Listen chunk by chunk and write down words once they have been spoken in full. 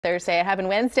Thursday. It happened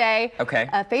Wednesday. Okay.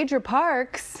 Phaedra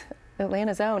Parks,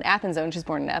 Atlanta's own, Athens' own. She's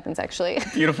born in Athens, actually.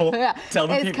 Beautiful. Yeah. Tell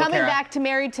the people, is coming Kara. back to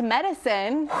Married to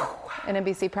Medicine, an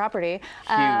NBC property,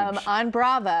 Huge. on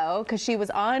Bravo, because she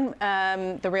was on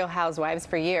The Real Housewives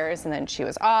for years, and then she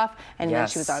was off, and then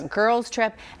she was on Girls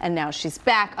Trip, and now she's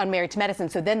back on Married to Medicine.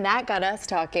 So then that got us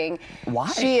talking. Why?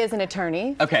 She is an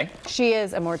attorney. Okay. She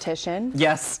is a mortician.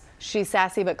 Yes. She's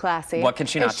sassy but classy. What can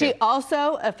she not do? Is she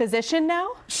also a physician now?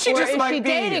 She or just is might she be.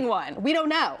 dating one? We don't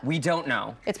know. We don't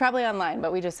know. It's probably online,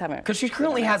 but we just haven't. Because she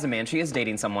currently has a man. She is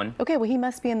dating someone. Okay, well, he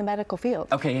must be in the medical field.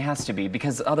 Okay, he has to be,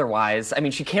 because otherwise, I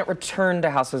mean, she can't return to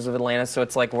Houses of Atlanta, so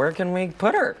it's like, where can we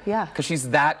put her? Yeah. Because she's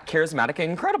that charismatic and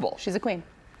incredible. She's a queen.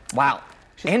 Wow.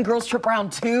 And Girls Trip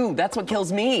Round 2. That's what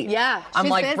kills me. Yeah, I'm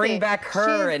like, busy. bring back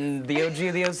her and the OG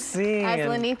of the OC. As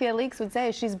Lenithia Leaks would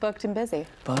say, she's booked and busy.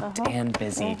 Booked and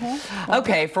busy.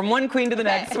 Okay, from one queen to the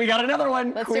next, we got another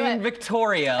one. Let's do Queen it.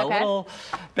 Victoria. Okay. A little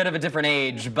bit of a different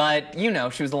age, but you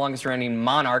know, she was the longest reigning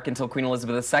monarch until Queen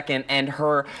Elizabeth II, and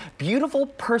her beautiful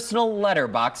personal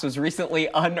letterbox was recently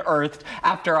unearthed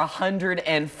after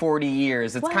 140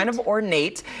 years. It's kind of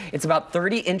ornate. It's about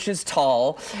 30 inches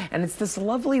tall, and it's this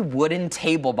lovely wooden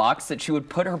table box that she would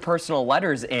put her personal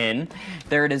letters in.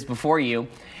 There it is before you.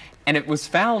 And it was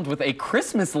found with a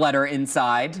Christmas letter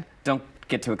inside. Don't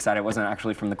get too excited. It wasn't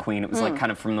actually from the Queen. It was like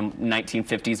kind of from the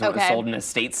 1950s when it was sold in a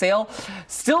estate sale.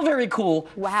 Still very cool.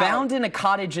 Wow. Found in a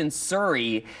cottage in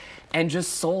Surrey and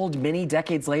just sold many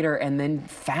decades later, and then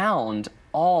found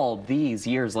all these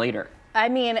years later. I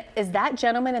mean, is that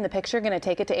gentleman in the picture going to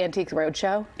take it to Antiques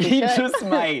Roadshow? He just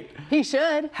might. He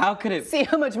should. How could it? See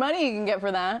how much money you can get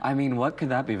for that. I mean, what could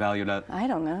that be valued at? I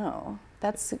don't know.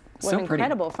 That's So an pretty.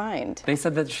 incredible find. They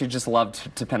said that she just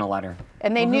loved to pen a letter.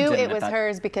 And they Well, who knew didn't it at was that-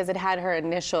 hers because it had her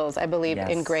initials, I believe, Yes.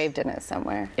 engraved in it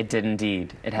somewhere. It did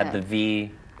indeed. It had Yeah. the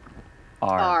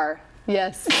V-R. R.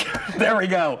 Yes. There we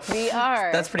go.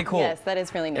 VR. That's pretty cool. Yes, that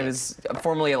is really neat. It was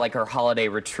formerly like her holiday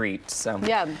retreat, so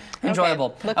Yeah.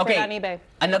 enjoyable. Okay. Look for it on eBay.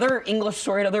 Another English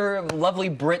story, another lovely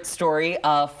Brit story.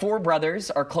 Four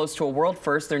brothers are close to a world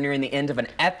first. They're nearing the end of an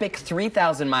epic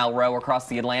 3,000-mile row across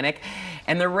the Atlantic,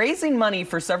 and they're raising money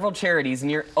for several charities,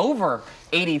 near over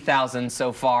 80,000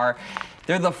 so far.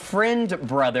 They're the Friend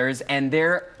Brothers, and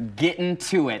they're getting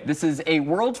to it. This is a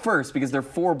world first because they're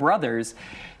four brothers.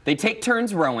 They take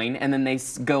turns rowing, and then they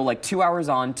go like 2 hours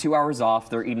on, 2 hours off.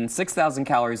 They're eating 6,000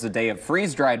 calories a day of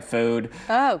freeze-dried food.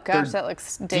 Oh, gosh, They're that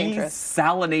looks dangerous.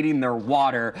 desalinating their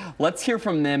water. Let's hear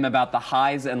from them about the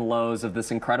highs and lows of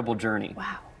this incredible journey.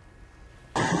 Wow.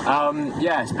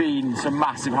 Yeah, it's been some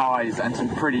massive highs and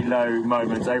some pretty low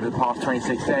moments over the past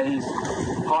 26 days.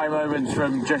 High moments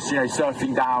from just,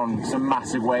 surfing down some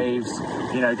massive waves,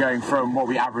 going from what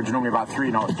we average normally about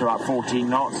 3 knots to about 14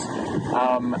 knots.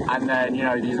 And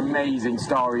then, these amazing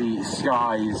starry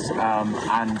skies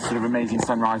and sort of amazing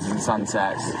sunrises and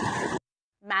sunsets.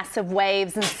 Massive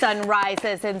waves and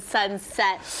sunrises and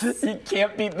sunsets. You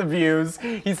can't beat the views.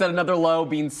 He said another low,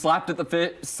 being slapped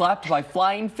by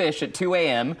flying fish at 2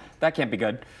 a.m. That can't be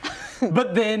good.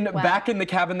 But then back in the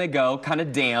cabin they go, kind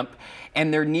of damp,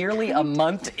 and they're nearly a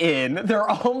month in. They're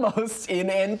almost in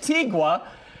Antigua.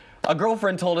 A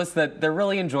girlfriend told us that they're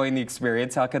really enjoying the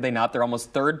experience. How could they not? They're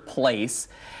almost third place,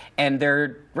 and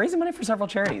they're raising money for several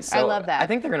charities. So I love that. I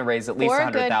think they're going to raise at least For a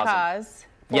 100,000. good cause.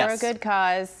 For Yes. a good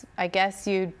cause, I guess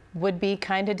you would be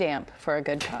kind of damp for a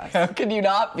good cause. How can you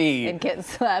not be? And get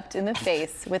slapped in the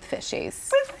face with fishies.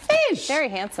 With fish. Very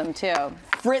handsome, too.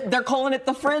 They're calling it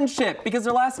the Friendship because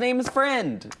their last name is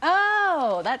Friend.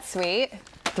 Oh, that's sweet.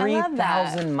 I love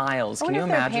that. 3,000 miles. I Can wonder you if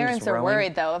their imagine parents just are rowing?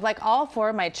 worried, though. If, like, all four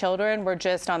of my children were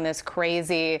just on this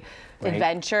crazy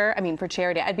adventure, I mean, for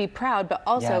charity, I'd be proud, but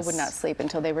also would not sleep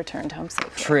until they returned home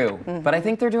safely. True. But I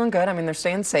think they're doing good. I mean, they're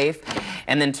staying safe.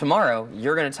 And then tomorrow,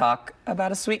 you're going to talk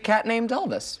about a sweet cat named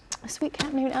Elvis. A sweet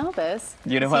cat named Elvis.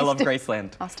 You know, I love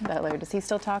Graceland. Austin Butler, does he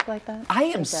still talk like that? I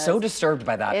He am does. so disturbed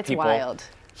by that, It's people. wild.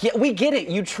 Yeah, we get it.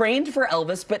 You trained for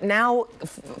Elvis, but now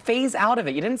phase out of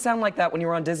it. You didn't sound like that when you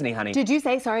were on Disney, honey. Did you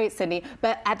say, sorry, Cindy,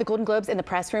 but at the Golden Globes in the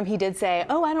press room, he did say,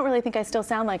 oh, I don't really think I still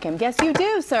sound like him. Yes, you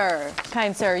do, sir.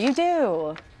 Kind sir, you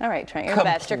do. All right, Trent, you're the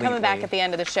best. You're coming back at the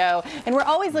end of the show. And we're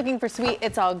always looking for sweet,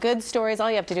 It's All Good stories. All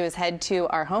you have to do is head to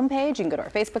our homepage. You can go to our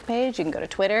Facebook page. You can go to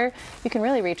Twitter. You can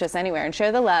really reach us anywhere and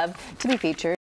share the love to be featured.